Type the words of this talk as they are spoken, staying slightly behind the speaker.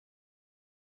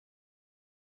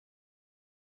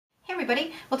Hey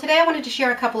everybody, well today I wanted to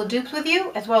share a couple of dupes with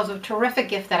you as well as a terrific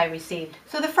gift that I received.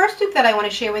 So the first dupe that I want to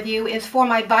share with you is for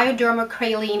my Bioderma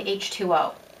Praline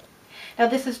H2O. Now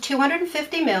this is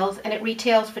 250 mils and it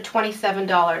retails for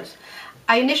 $27.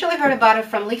 I initially heard about it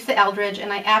from Lisa Eldridge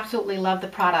and I absolutely love the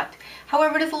product.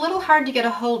 However, it is a little hard to get a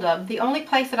hold of. The only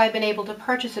place that I've been able to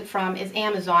purchase it from is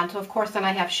Amazon, so of course then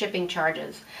I have shipping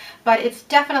charges. But it's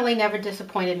definitely never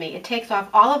disappointed me. It takes off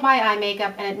all of my eye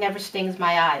makeup and it never stings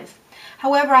my eyes.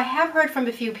 However, I have heard from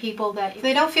a few people that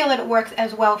they don't feel that it works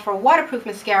as well for waterproof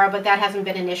mascara, but that hasn't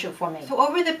been an issue for me. So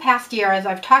over the past year, as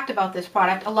I've talked about this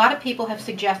product, a lot of people have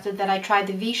suggested that I try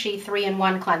the Vichy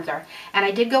 3-in-1 cleanser, and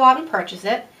I did go out and purchase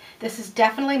it. This is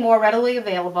definitely more readily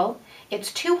available.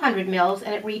 It's 200 mils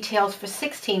and it retails for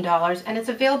 $16, and it's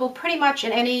available pretty much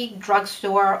in any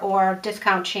drugstore or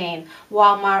discount chain,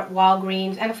 Walmart,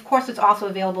 Walgreens, and of course it's also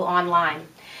available online.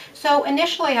 So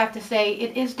initially I have to say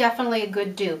it is definitely a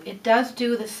good dupe. It does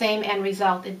do the same end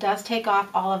result. It does take off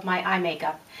all of my eye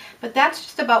makeup. But that's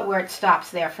just about where it stops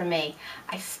there for me.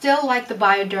 I still like the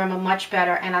Bioderma much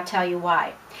better, and I'll tell you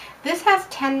why. This has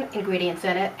 10 ingredients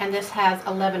in it and this has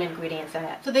 11 ingredients in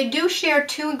it. So they do share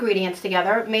 2 ingredients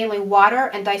together, mainly water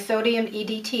and disodium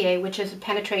EDTA, which is a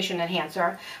penetration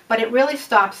enhancer, but it really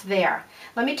stops there.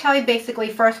 Let me tell you basically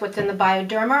first what's in the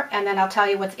Bioderma, and then I'll tell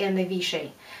you what's in the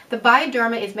Vichy. The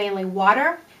Bioderma is mainly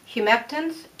water,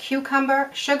 humectants,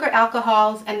 cucumber, sugar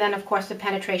alcohols, and then of course the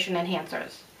penetration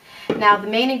enhancers. Now the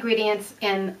main ingredients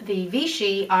in the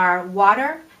Vichy are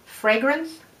water,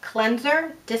 fragrance,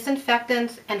 cleanser,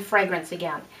 disinfectants, and fragrance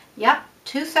again. Yep,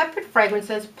 2 separate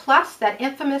fragrances plus that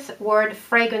infamous word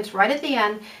fragrance right at the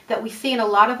end that we see in a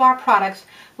lot of our products,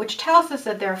 which tells us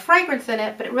that there's fragrance in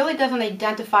it, but it really doesn't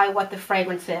identify what the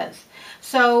fragrance is.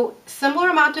 So similar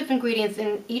amount of ingredients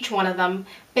in each one of them,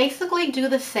 basically do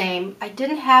the same. I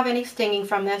didn't have any stinging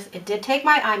from this. It did take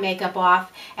my eye makeup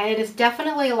off, and it is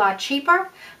definitely a lot cheaper,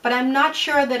 but I'm not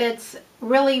sure that it's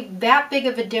really that big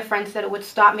of a difference that it would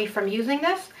stop me from using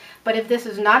this. But if this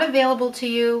is not available to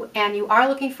you and you are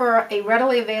looking for a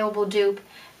readily available dupe,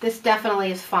 this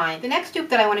definitely is fine. The next dupe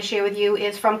that I want to share with you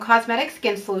is from Cosmetic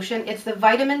Skin Solution. It's the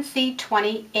Vitamin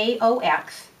C20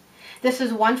 AOX. This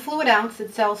is 1 fluid ounce.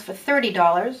 It sells for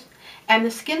 $30. And the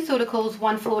SkinCeuticals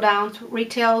 1 fluid ounce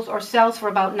retails or sells for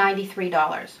about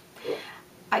 $93.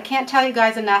 I can't tell you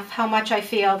guys enough how much I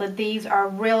feel that these are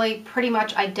really pretty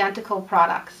much identical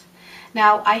products.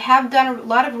 Now, I have done a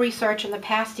lot of research in the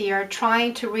past year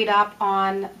trying to read up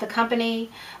on the company,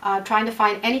 trying to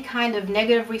find any kind of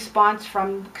negative response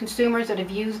from consumers that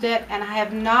have used it, and I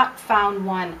have not found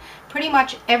one. Pretty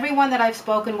much everyone that I've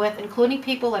spoken with, including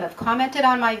people that have commented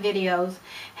on my videos,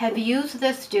 have used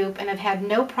this dupe and have had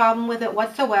no problem with it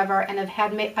whatsoever and have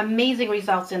had amazing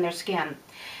results in their skin.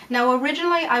 Now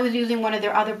originally I was using one of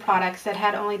their other products that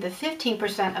had only the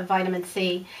 15% of vitamin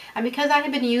C, and because I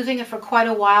had been using it for quite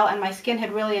a while and my skin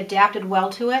had really adapted well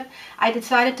to it, I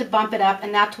decided to bump it up,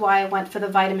 and that's why I went for the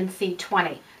Vitamin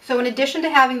C20. So in addition to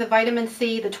having the vitamin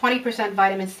C, the 20%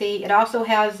 vitamin C, it also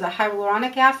has the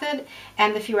hyaluronic acid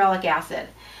and the ferulic acid.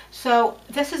 So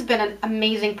this has been an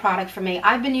amazing product for me.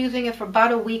 I've been using it for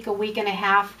about a week and a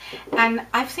half, and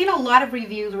I've seen a lot of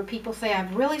reviews where people say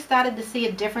I've really started to see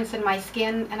a difference in my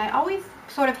skin, and I always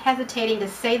sort of hesitating to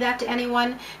say that to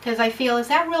anyone because I feel, is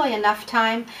that really enough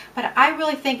time? But I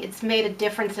really think it's made a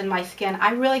difference in my skin.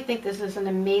 I really think this is an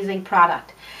amazing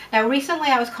product. Now recently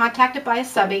I was contacted by a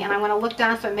subby, and I want to look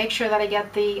down so I make sure that I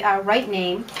get the right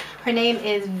name. Her name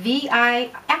is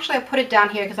actually I put it down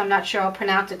here because I'm not sure I'll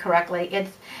pronounce it correctly.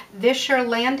 It's Vischer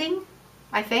Landing,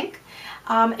 I think.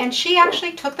 And she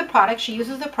actually took the product, she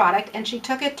uses the product, and she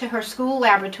took it to her school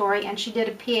laboratory and she did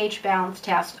a pH balance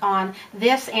test on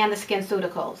this and the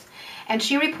SkinCeuticals. And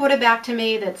she reported back to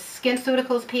me that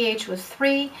SkinCeuticals pH was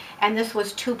 3 and this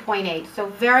was 2.8. So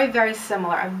very, very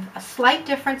similar. A slight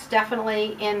difference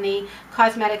definitely in the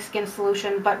Cosmetic Skin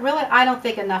Solution, but really I don't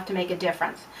think enough to make a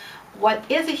difference. What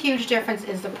is a huge difference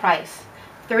is the price.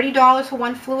 $30 for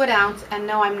 1 fluid ounce, and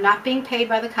no, I'm not being paid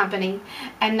by the company,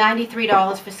 and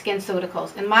 $93 for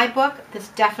SkinCeuticals. In my book, this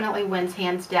definitely wins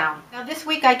hands down. Now this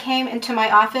week I came into my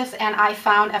office and I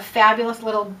found a fabulous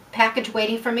little package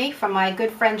waiting for me from my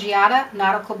good friend Giada,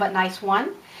 Nautical But Nice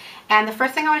One. And the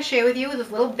first thing I want to share with you is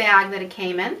this little bag that it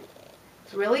came in.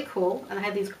 It's really cool, and I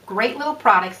had these great little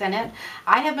products in it.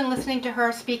 I have been listening to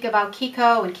her speak about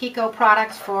Kiko and Kiko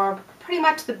products for pretty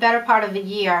much the better part of a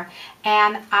year,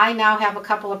 and I now have a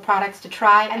couple of products to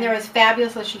try, and they're as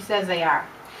fabulous as she says they are.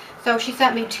 So she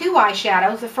sent me 2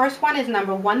 eyeshadows. The first one is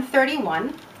number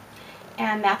 131,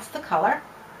 and that's the color.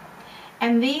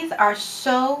 And these are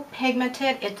so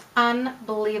pigmented, it's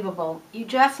unbelievable. You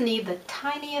just need the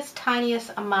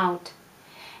tiniest amount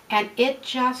and it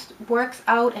just works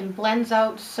out and blends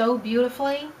out so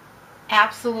beautifully.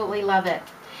 Absolutely love it.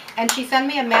 And she sent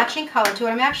me a matching color to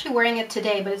it. I'm actually wearing it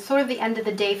today, but it's sort of the end of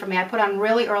the day for me. I put on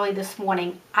really early this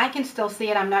morning. I can still see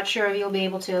it. I'm not sure if you'll be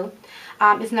able to.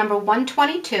 It's number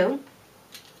 122.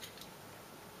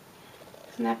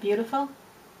 Isn't that beautiful?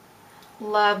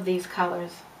 Love these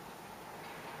colors.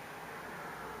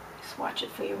 Swatch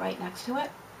it for you right next to it.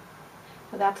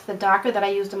 So that's the darker that I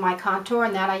used in my contour,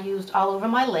 and that I used all over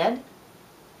my lid.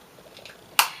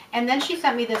 And then she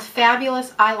sent me this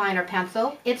fabulous eyeliner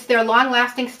pencil. It's their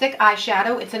long-lasting stick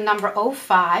eyeshadow. It's a number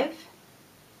 05.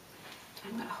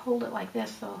 I'm going to hold it like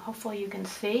this so hopefully you can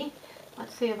see.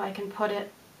 Let's see if I can put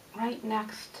it right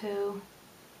next to,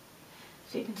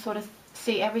 so you can sort of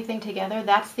see everything together.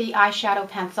 That's the eyeshadow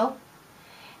pencil.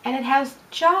 And it has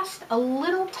just a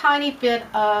little tiny bit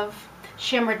of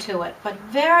shimmer to it, but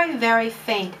very, very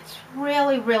faint. It's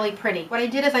really, really pretty. What I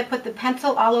did is I put the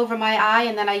pencil all over my eye,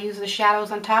 and then I used the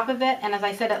shadows on top of it, and as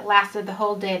I said, it lasted the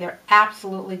whole day. They're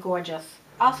absolutely gorgeous.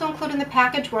 Also included in the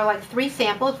package were like 3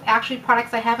 samples, actually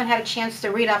products I haven't had a chance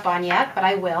to read up on yet, but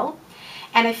I will.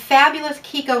 And a fabulous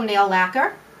Kiko nail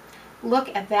lacquer. Look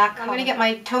at that color. I'm going to get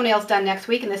my toenails done next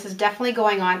week, and this is definitely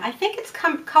going on. I think it's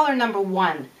color number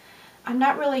 1. I'm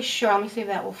not really sure. Let me see if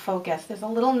that will focus. There's a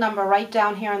little number right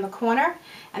down here in the corner,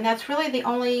 and that's really the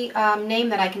only name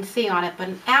that I can see on it, but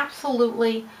an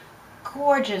absolutely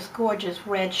gorgeous, gorgeous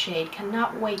red shade.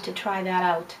 Cannot wait to try that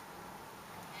out.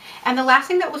 And the last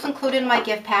thing that was included in my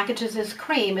gift package is this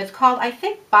cream. It's called, I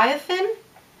think, Biofin.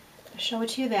 I'll show it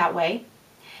to you that way.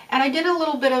 And I did a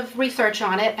little bit of research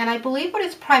on it, and I believe what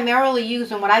it's primarily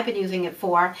used and what I've been using it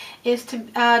for is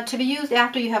to be used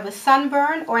after you have a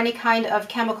sunburn or any kind of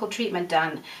chemical treatment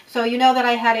done. So you know that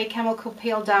I had a chemical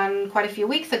peel done quite a few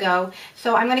weeks ago,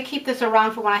 so I'm going to keep this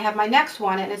around for when I have my next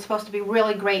one, and it's supposed to be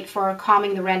really great for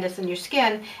calming the redness in your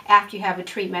skin after you have a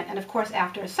treatment, and of course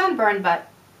after a sunburn, but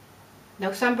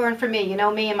no sunburn for me. You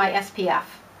know me and my SPF.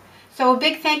 So a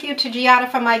big thank you to Giada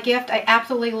for my gift. I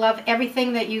absolutely love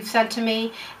everything that you've sent to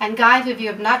me. And guys, if you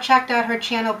have not checked out her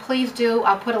channel, please do.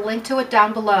 I'll put a link to it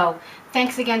down below.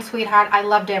 Thanks again, sweetheart. I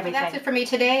loved everything. That's it for me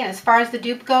today. And as far as the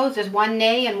dupe goes, there's one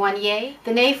nay and one yay.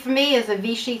 The nay for me is a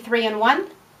Vichy 3-in-1.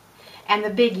 And the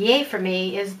big yay for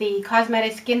me is the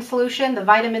Cosmetic Skin Solution, the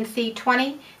Vitamin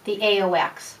C20, the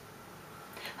AOX.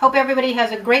 Hope everybody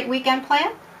has a great weekend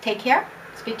plan. Take care.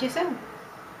 Speak to you soon.